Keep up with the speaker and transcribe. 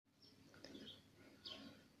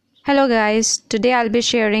Hello guys, today I'll be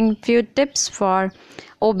sharing few tips for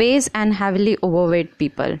obese and heavily overweight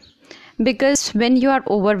people. Because when you are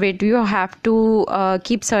overweight, you have to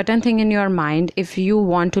keep certain thing in your mind if you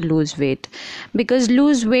want to lose weight. Because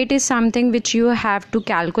lose weight is something which you have to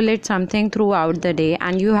calculate something throughout the day,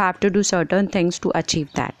 and you have to do certain things to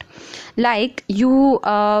achieve that. Like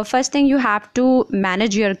first thing you have to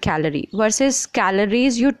manage your calorie versus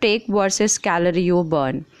calories you take versus calorie you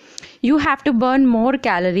burn. You have to burn more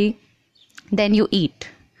calorie than you eat.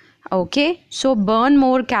 Okay, so burn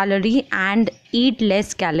more calorie and eat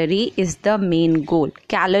less calorie is the main goal.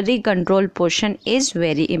 Calorie control portion is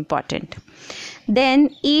very important. Then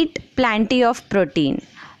eat plenty of protein.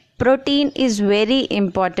 Protein is very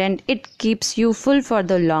important. It keeps you full for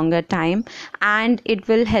the longer time and it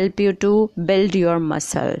will help you to build your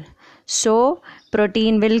muscle. So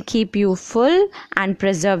protein will keep you full and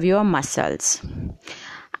preserve your muscles.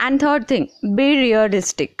 And third thing, be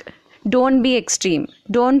realistic. Don't be extreme.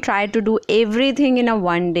 Don't try to do everything in a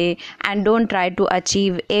one day, and don't try to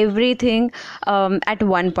achieve everything at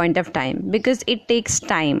one point of time, because it takes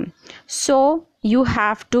time. So you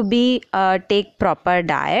have to be take proper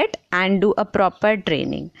diet and do a proper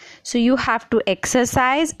training. So you have to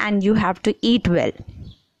exercise and you have to eat well.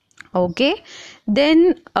 Okay,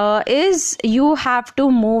 then is you have to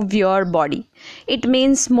move your body. It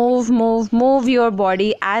means move your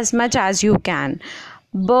body as much as you can.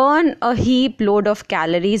 Burn a heap load of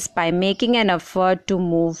calories by making an effort to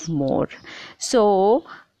move more. So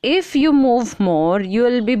if you move more, you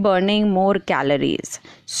will be burning more calories.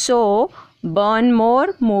 So burn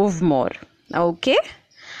more, move more. Okay,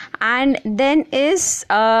 and then is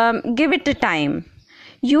give it a time.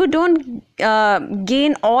 You don't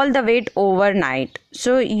gain all the weight overnight,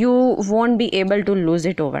 so you won't be able to lose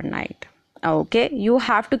it overnight. Okay, you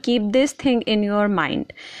have to keep this thing in your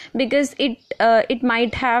mind, because it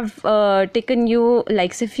might have taken you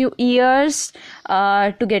like a few years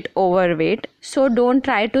to get overweight. So don't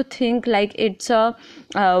try to think like it's a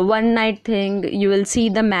one night thing. You will see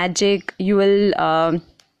the magic. You will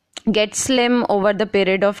get slim over the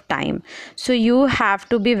period of time. So you have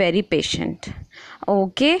to be very patient.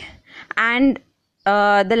 Okay, and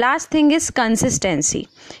the last thing is consistency.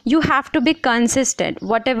 You have to be consistent.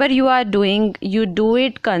 Whatever you are doing, you do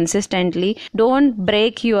it consistently. Don't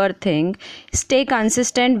break your thing. Stay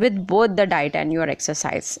consistent with both the diet and your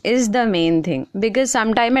exercise is the main thing, because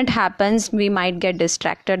sometimes it happens we might get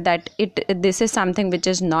distracted that this is something which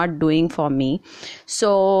is not doing for me,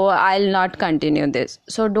 so I'll not continue this.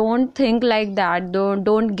 So don't think like that.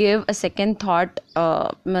 Don't give a second thought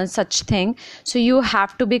such thing. So you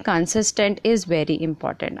have to be consistent is very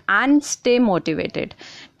important, and stay motivated.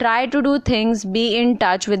 Try to do things. Be in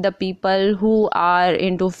touch with the people who are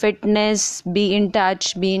into fitness. Be in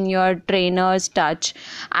touch, be in your trainer's touch,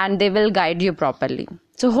 and they will guide you properly.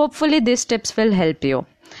 So hopefully these tips will help you.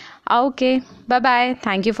 Okay, bye bye.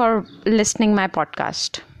 Thank you for listening my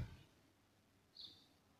podcast.